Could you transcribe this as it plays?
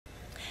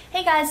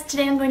Hey guys,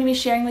 today I'm going to be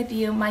sharing with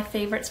you my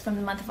favorites from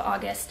the month of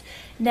August.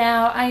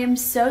 Now, I am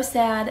so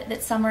sad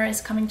that summer is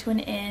coming to an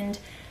end.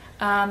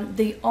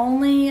 The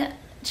only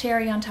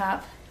cherry on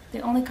top,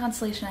 the only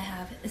consolation I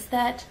have is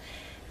that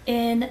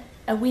in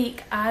a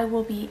week I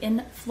will be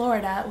in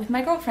Florida with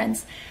my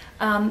girlfriends.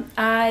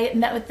 I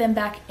met with them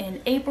back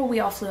in April. We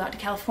all flew out to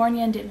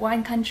California and did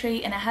wine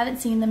country, and I haven't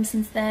seen them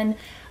since then.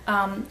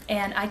 And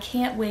I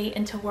can't wait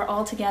until we're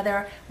all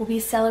together. We'll be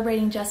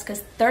celebrating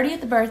Jessica's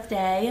 30th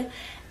birthday,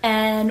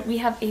 and we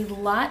have a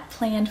lot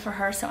planned for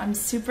her, so I'm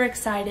super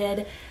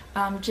excited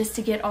just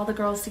to get all the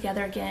girls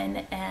together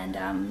again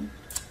and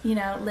you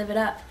know, live it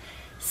up.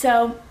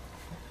 So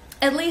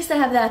at least I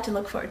have that to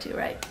look forward to,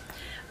 right?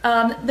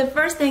 The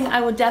first thing I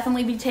will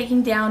definitely be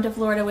taking down to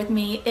Florida with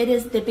me, it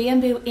is the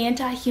Bamboo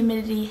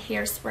Anti-Humidity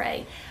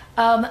Hairspray.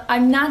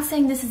 I'm not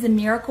saying this is a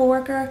miracle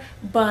worker,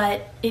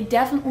 but it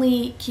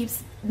definitely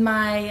keeps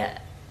my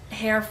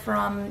hair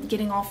from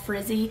getting all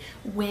frizzy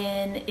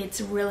when it's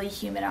really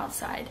humid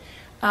outside.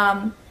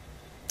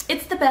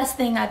 It's the best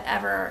thing I've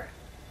ever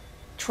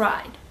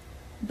tried,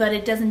 but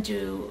it doesn't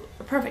do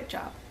a perfect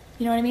job.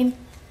 You know what I mean?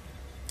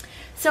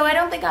 So I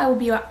don't think I will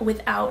be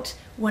without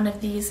one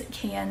of these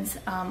cans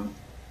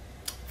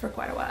for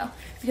quite a while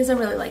because I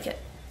really like it.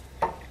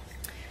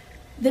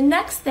 The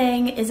next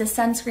thing is a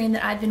sunscreen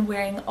that I've been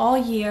wearing all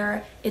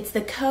year. It's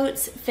the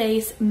Cotz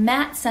Face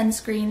Matte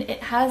Sunscreen.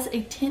 It has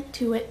a tint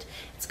to it.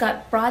 It's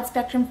got broad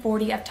spectrum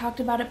 40. I've talked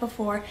about it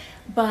before,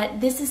 but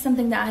this is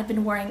something that I've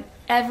been wearing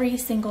every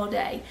single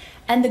day.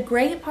 And the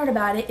great part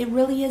about it, it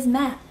really is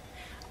matte,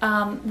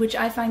 which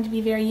I find to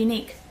be very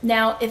unique.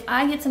 Now, if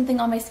I get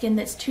something on my skin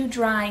that's too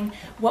drying,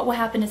 what will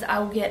happen is I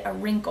will get a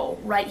wrinkle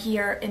right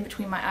here in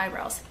between my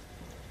eyebrows.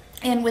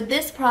 And with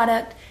this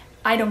product,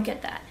 I don't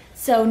get that.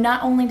 So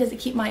not only does it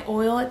keep my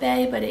oil at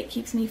bay, but it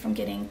keeps me from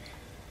getting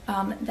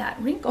that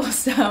wrinkle.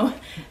 So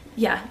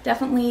yeah,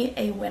 definitely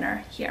a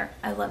winner here.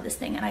 I love this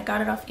thing, and I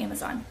got it off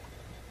Amazon.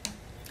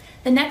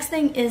 The next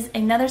thing is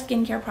another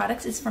skincare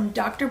product. It's from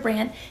Dr.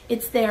 Brant.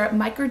 It's their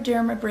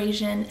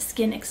Microdermabrasion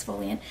Skin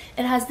Exfoliant.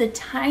 It has the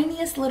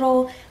tiniest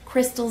little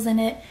crystals in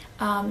it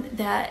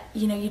that,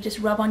 you know, you just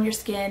rub on your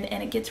skin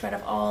and it gets rid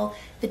of all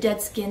the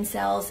dead skin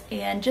cells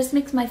and just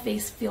makes my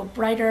face feel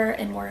brighter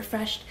and more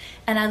refreshed.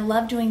 And I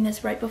love doing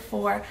this right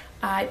before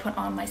I put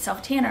on my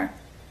self tanner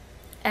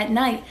at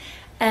night.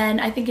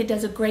 And I think it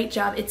does a great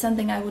job. It's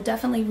something I will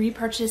definitely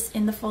repurchase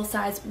in the full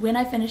size when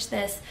I finish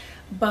this,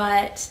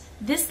 but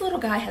this little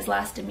guy has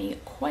lasted me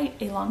quite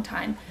a long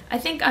time. I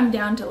think I'm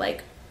down to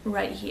like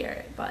right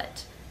here,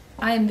 but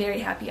I am very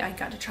happy I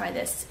got to try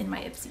this in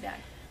my Ipsy bag.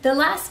 The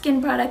last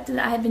skin product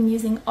that I have been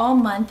using all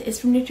month is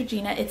from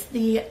Neutrogena. It's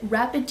the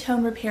Rapid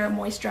Tone Repair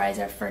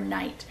Moisturizer for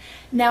Night.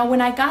 Now,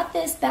 when I got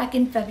this back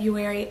in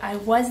February, I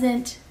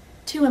wasn't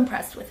too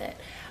impressed with it.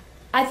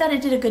 I thought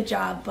it did a good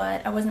job,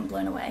 but I wasn't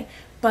blown away.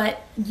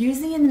 But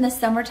using it in the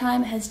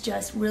summertime has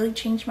just really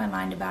changed my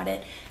mind about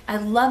it. I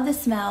love the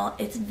smell.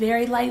 It's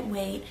very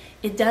lightweight.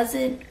 It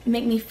doesn't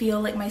make me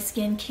feel like my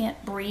skin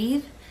can't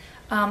breathe,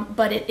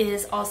 but it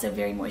is also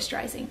very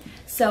moisturizing.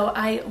 So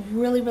I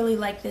really, really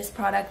like this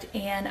product,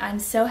 and I'm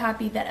so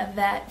happy that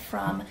Yvette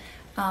from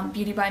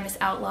Beauty by Miss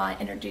Outlaw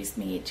introduced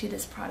me to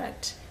this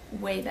product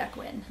way back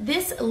when.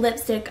 This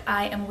lipstick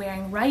I am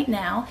wearing right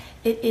now,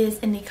 it is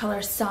in the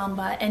color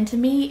Samba, and to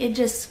me it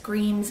just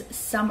screams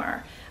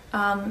summer.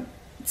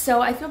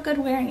 So I feel good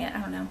wearing it. I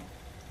don't know.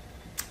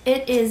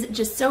 It is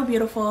just so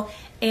beautiful,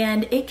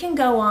 and it can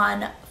go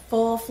on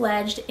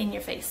full-fledged in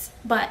your face.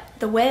 But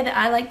the way that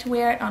I like to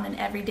wear it on an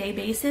everyday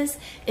basis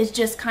is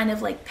just kind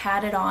of like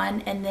pat it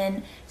on and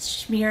then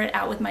smear it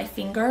out with my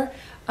finger.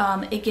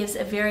 It gives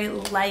a very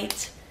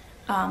light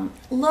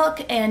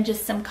look and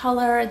just some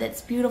color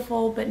that's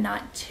beautiful but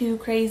not too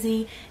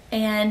crazy,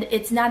 and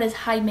it's not as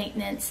high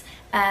maintenance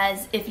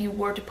as if you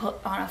were to put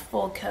on a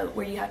full coat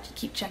where you have to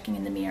keep checking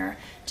in the mirror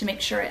to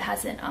make sure it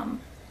hasn't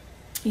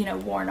you know,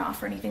 worn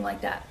off or anything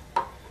like that.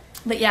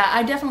 But yeah,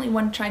 I definitely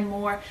want to try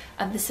more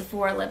of the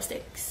Sephora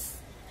lipsticks,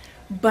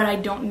 but I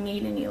don't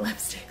need any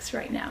lipsticks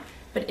right now.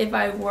 But if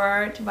I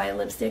were to buy a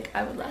lipstick,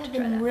 I would love to try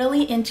that. I'm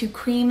really into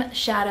cream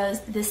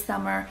shadows this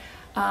summer.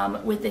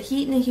 With the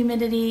heat and the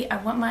humidity, I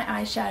want my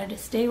eyeshadow to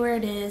stay where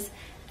it is,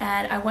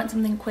 and I want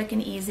something quick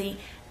and easy,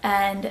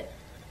 and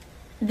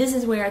this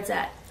is where it's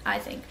at, I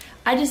think.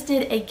 I just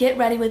did a get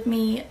ready with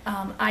me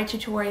eye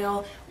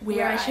tutorial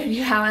where I showed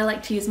you how I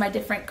like to use my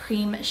different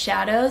cream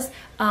shadows.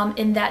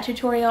 In that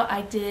tutorial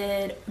I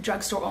did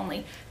drugstore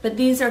only, but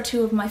these are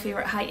two of my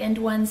favorite high-end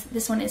ones.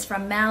 This one is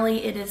from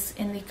Mally. It is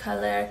in the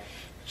color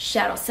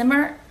Shadow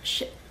Shimmer,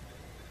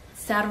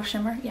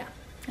 yeah,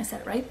 I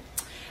said it right.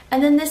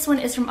 And then this one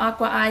is from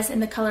Aqua Eyes in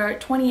the color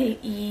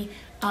 28E.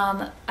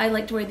 I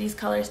like to wear these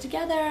colors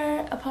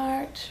together,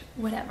 apart,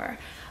 whatever.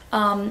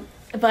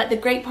 But the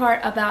great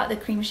part about the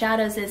cream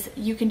shadows is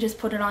you can just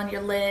put it on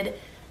your lid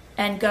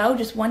and go,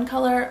 just one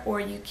color, or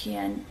you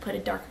can put a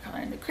darker color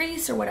in the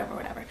crease or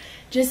whatever.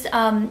 Just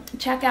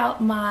check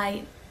out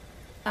my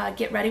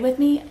get ready with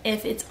me.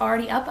 If it's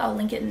already up, I'll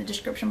link it in the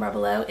description bar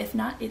below. If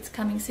not, it's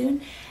coming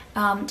soon,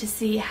 to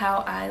see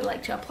how I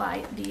like to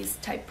apply these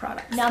type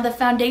products. Now the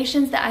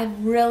foundations that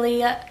I've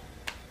really,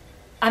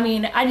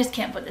 I just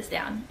can't put this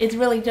down. It's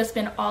really just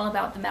been all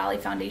about the Mally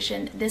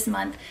foundation this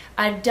month.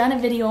 I've done a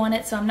video on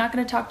it, so I'm not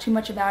going to talk too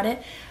much about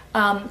it.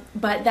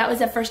 But that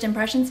was a first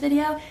impressions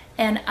video,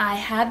 and I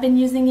have been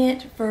using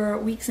it for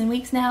weeks and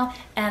weeks now,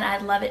 and I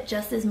love it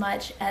just as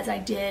much as I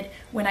did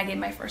when I gave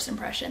my first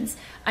impressions.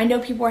 I know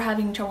people are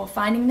having trouble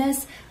finding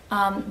this,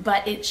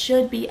 but it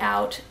should be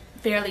out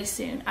fairly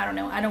soon. I don't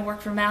know, I don't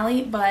work for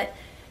Mally, but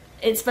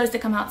it's supposed to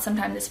come out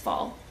sometime this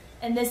fall.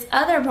 And this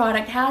other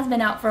product has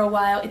been out for a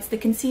while. It's the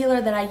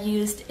concealer that I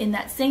used in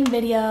that same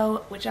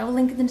video, which I will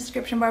link in the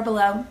description bar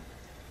below.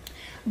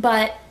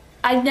 But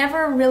I've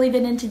never really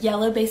been into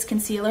yellow-based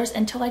concealers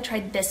until I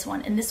tried this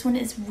one, and this one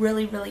is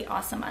really, really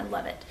awesome. I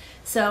love it.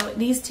 So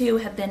these two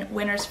have been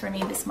winners for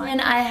me this month.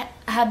 And I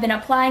have been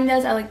applying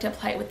those. I like to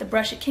apply it with the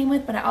brush it came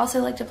with, but I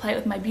also like to apply it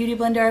with my beauty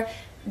blender.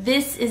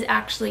 This is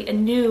actually a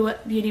new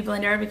beauty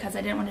blender because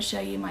I didn't want to show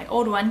you my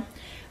old one.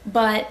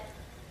 But,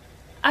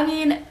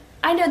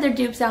 I know there are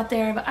dupes out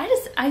there, but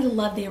I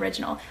love the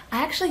original.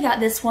 I actually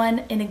got this one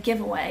in a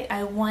giveaway.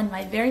 I won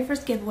my very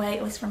first giveaway.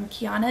 It was from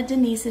Kiana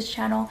Denise's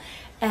channel,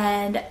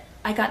 and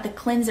I got the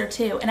cleanser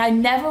too. And I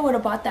never would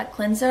have bought that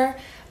cleanser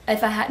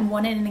if I hadn't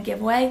won it in a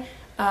giveaway.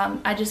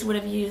 I just would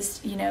have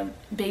used,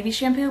 baby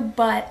shampoo,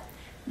 but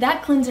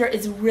that cleanser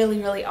is really,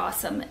 really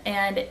awesome,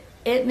 and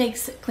it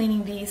makes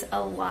cleaning these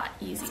a lot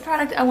easier. This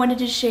product I wanted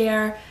to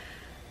share,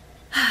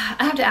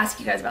 I have to ask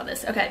you guys about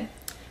this. Okay,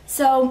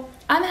 so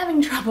I'm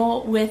having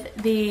trouble with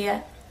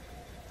the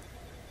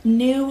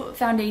new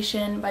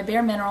foundation by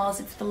Bare Minerals.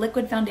 It's the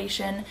liquid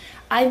foundation.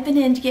 I've been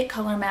in to get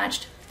color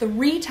matched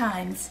 3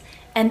 times,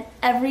 and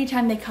every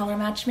time they color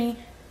match me,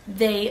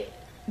 they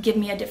give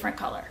me a different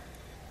color.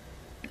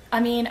 I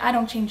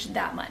don't change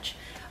that much.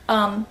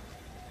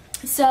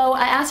 So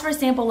I asked for a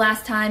sample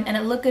last time, and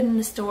it looked good in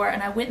the store,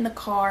 and I went in the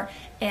car,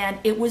 and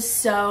it was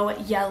so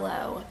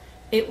yellow.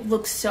 It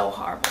looks so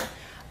horrible.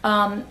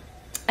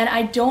 And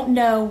I don't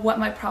know what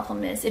my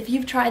problem is. If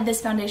you've tried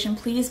this foundation,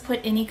 please put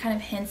any kind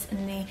of hints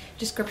in the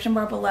description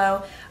bar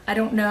below. I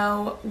don't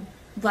know,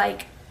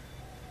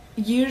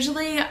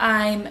 usually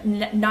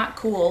I'm not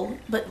cool,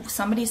 but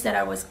somebody said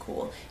I was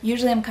cool.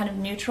 Usually I'm kind of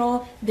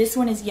neutral. This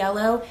one is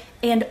yellow,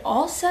 and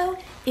also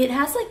it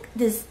has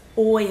this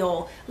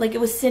oil. It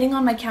was sitting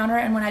on my counter,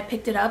 and when I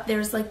picked it up,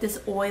 there's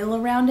this oil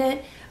around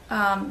it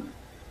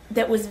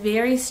that was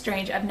very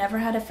strange. I've never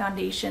had a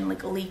foundation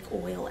leak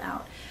oil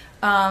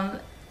out.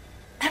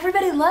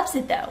 Everybody loves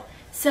it though,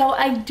 so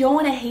I don't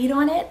want to hate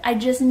on it. I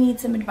just need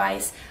some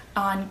advice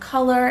on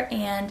color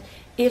and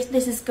if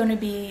this is going to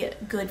be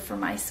good for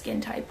my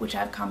skin type, which I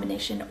have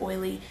combination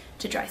oily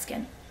to dry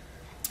skin.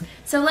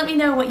 So let me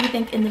know what you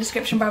think in the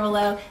description bar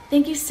below.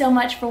 Thank you so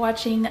much for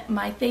watching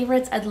my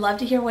favorites. I'd love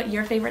to hear what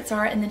your favorites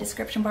are in the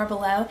description bar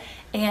below,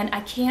 and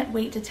I can't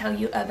wait to tell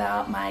you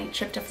about my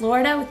trip to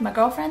Florida with my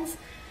girlfriends.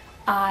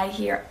 I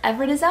hear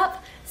Everett is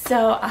up,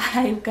 so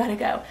I've got to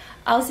go.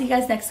 I'll see you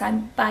guys next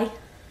time. Bye.